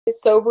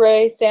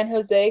sobre San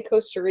Jose,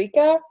 Costa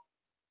Rica.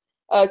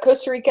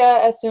 Costa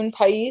Rica es un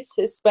país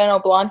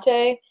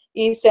hispanohablante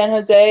y San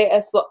Jose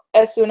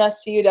es una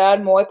ciudad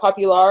muy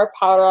popular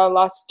para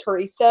los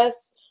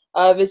turistas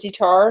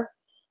visitar.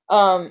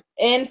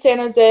 En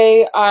San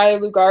Jose hay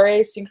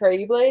lugares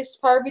increíbles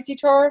para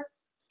visitar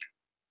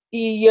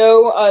y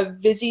yo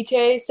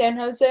visité San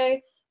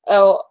Jose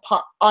el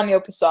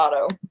año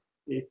pasado.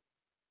 Sí.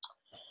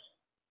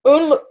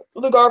 Un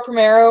lugar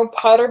primero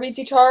para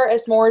visitar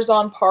es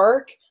Morazán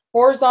Park.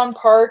 Morazán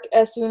Park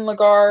es un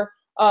lugar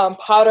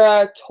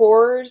para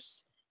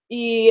tours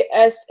y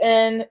es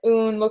en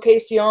una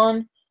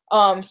locación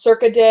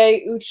cerca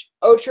de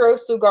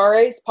otros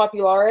lugares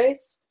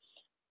populares.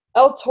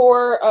 El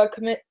tour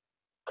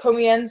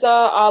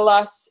comienza a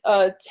las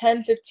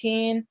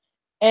 10:15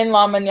 en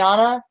la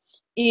mañana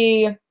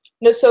y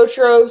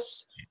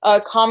nosotros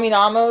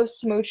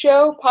caminamos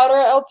mucho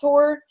para el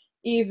tour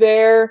y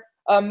ver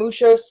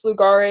muchos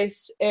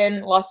lugares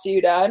en la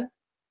ciudad.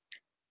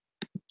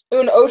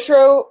 Un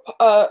otro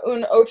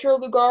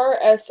lugar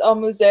es el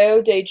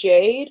Museo de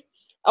Jade.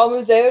 El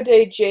Museo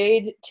de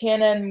Jade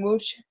tiene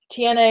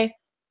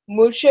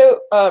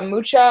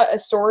mucha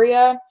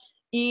historia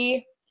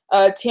y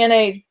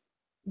tiene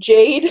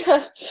Jade.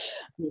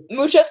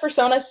 Muchas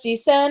personas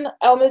dicen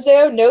el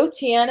museo no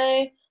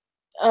tiene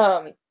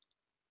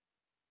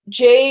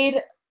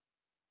Jade,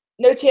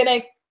 no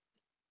tiene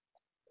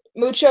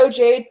mucho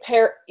Jade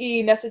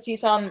y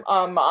necesitan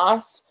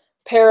más,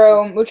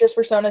 pero muchas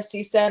personas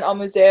dicen el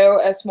museo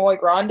es muy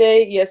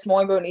grande y es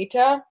muy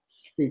bonita.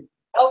 Sí.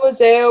 El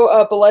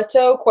museo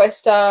boleto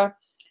cuesta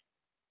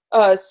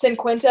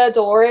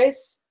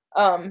 $50,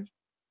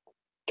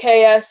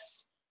 que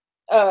es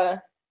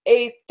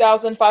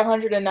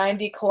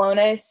 8,590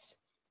 colones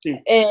Sí.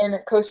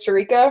 en Costa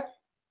Rica.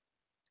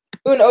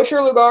 Un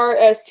otro lugar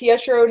es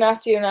Teatro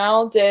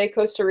Nacional de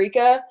Costa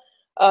Rica.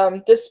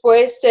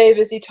 Después de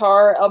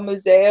visitar el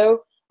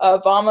museo,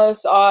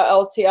 vamos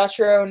al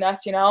Teatro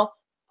Nacional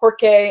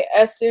porque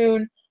es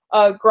una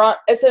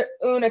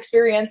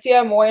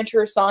experiencia muy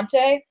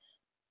interesante.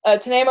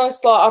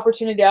 Tenemos la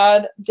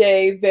oportunidad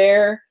de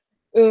ver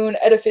un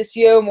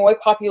edificio muy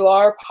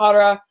popular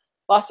para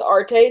las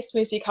artes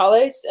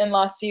musicales en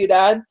la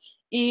ciudad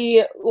y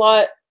el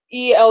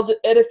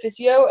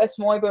edificio es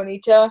muy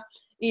bonito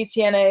y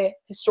tiene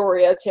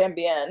historia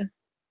también.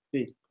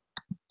 Sí.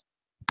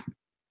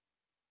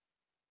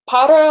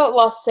 Para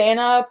la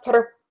cena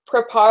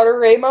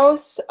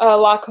prepararemos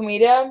la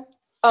comida.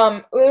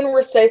 Una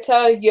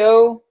receta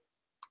yo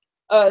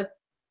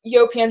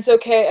pienso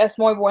que es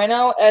muy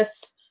bueno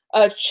es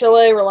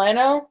chile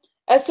relleno.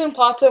 Es un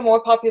plato muy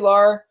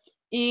popular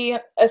y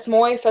es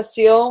muy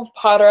fácil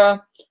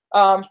para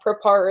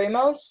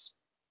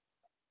prepararemos.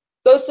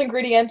 Los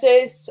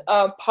ingredientes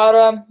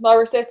para la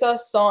receta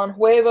son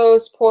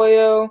huevos,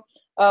 pollo,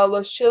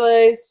 los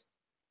chiles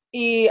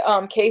y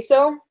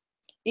queso.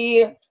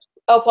 Y el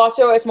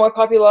plato es muy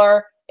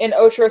popular en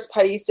otros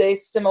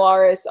países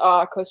similares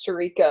a Costa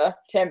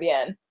Rica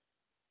también.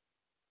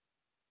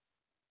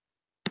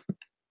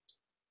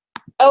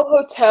 El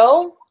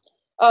hotel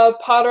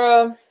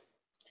para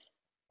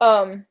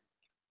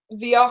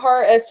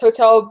viajar es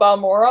Hotel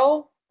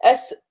Balmoral.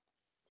 Es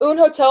un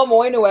hotel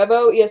muy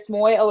nuevo y es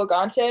muy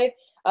elegante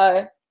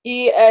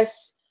y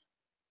es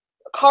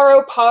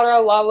caro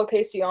para la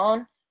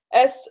locación.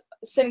 Es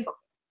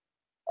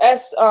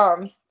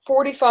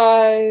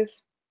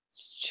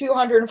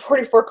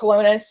 244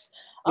 colones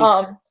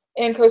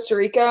en Costa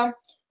Rica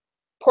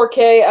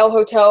porque el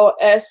hotel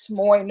es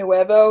muy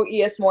nuevo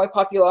y es muy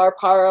popular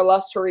para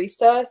los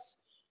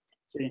turistas.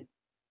 Sí.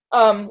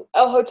 El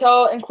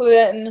hotel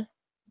incluye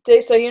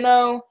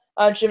desayuno,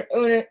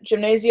 un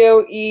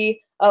gimnasio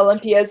y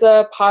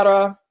limpieza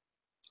para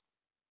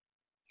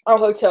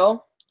el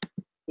hotel.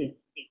 Sí.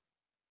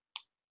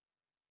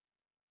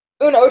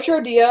 Un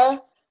otro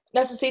día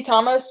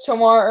necesitamos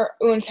tomar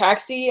un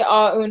taxi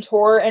a un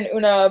tour en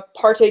una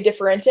parte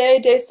diferente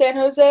de San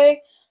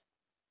Jose.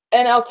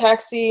 En el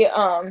taxi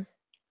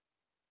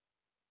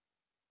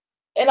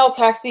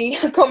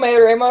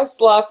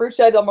comeremos la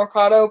fruta del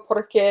mercado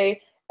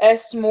porque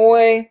es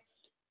muy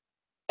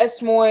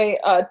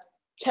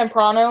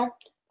temprano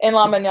en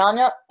la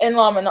mañana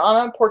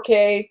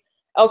porque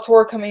el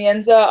tour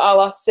comienza a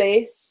las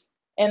 6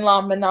 en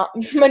la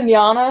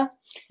mañana.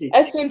 Sí.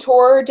 Es un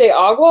tour de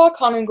agua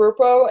con un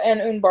grupo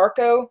en un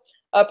barco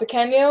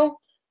pequeño.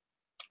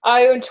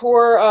 Hay un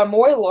tour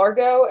muy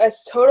largo,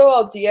 es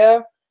todo el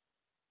día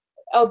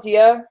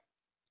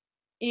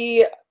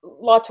y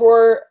la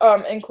tour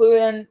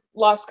incluyen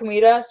las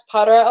comidas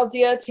para el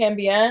día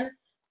también,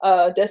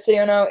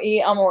 desayuno y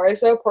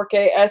almuerzo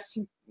porque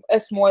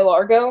es muy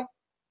largo.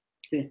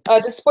 Sí.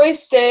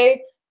 Después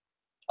de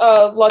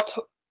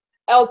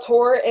el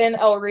tour en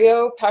el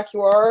río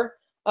Pacuar,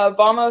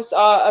 vamos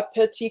a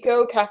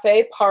Petico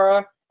Café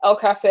para el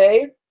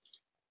café.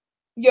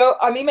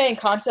 A mí me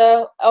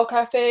encanta el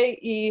café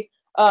y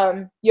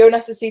yo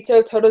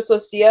necesito todos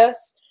los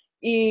días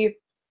y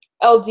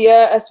el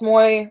día es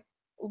muy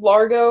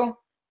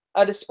largo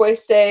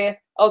después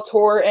de el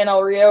tour en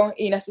el río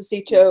y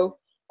necesito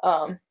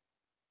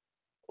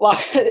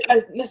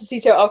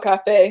necesito el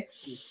café.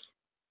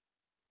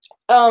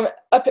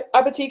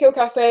 Apetito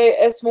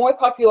Café es muy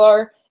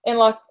popular en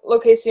la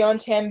locación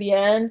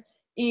también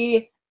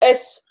y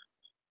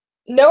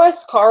no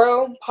es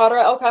caro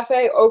para el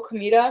café o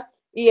comida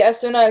y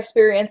es una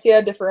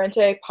experiencia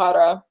diferente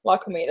para la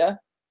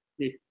comida.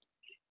 Sí.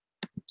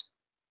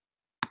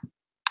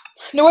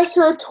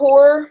 Nuestro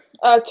tour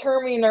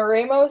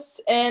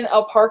terminaremos en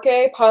el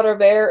parque para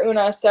ver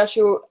una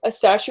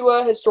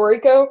estatua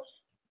histórica.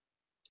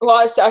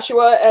 La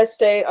estatua es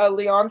de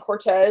León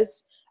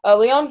Cortés.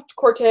 León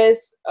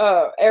Cortés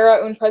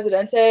era un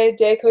presidente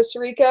de Costa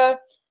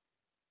Rica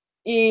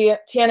y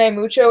tiene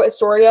mucha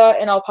historia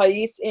en el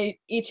país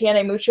y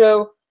tiene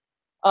mucho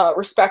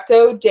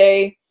respecto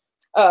de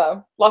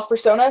las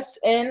personas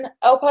en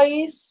el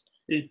país.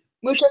 Sí.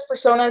 Muchas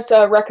personas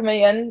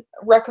recomiendan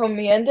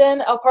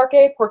el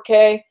parque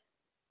porque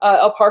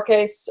el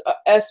parque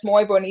es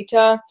muy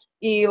bonita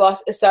y la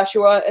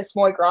estatua es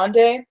muy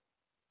grande.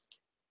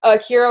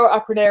 Quiero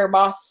aprender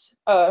más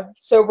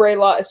sobre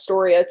la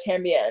historia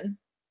también.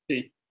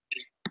 Sí.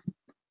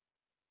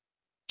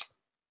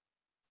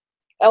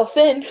 El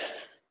fin.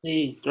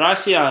 Sí.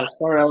 Gracias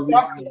por el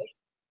video. Gracias.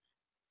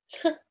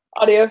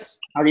 Adiós.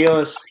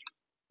 Adiós.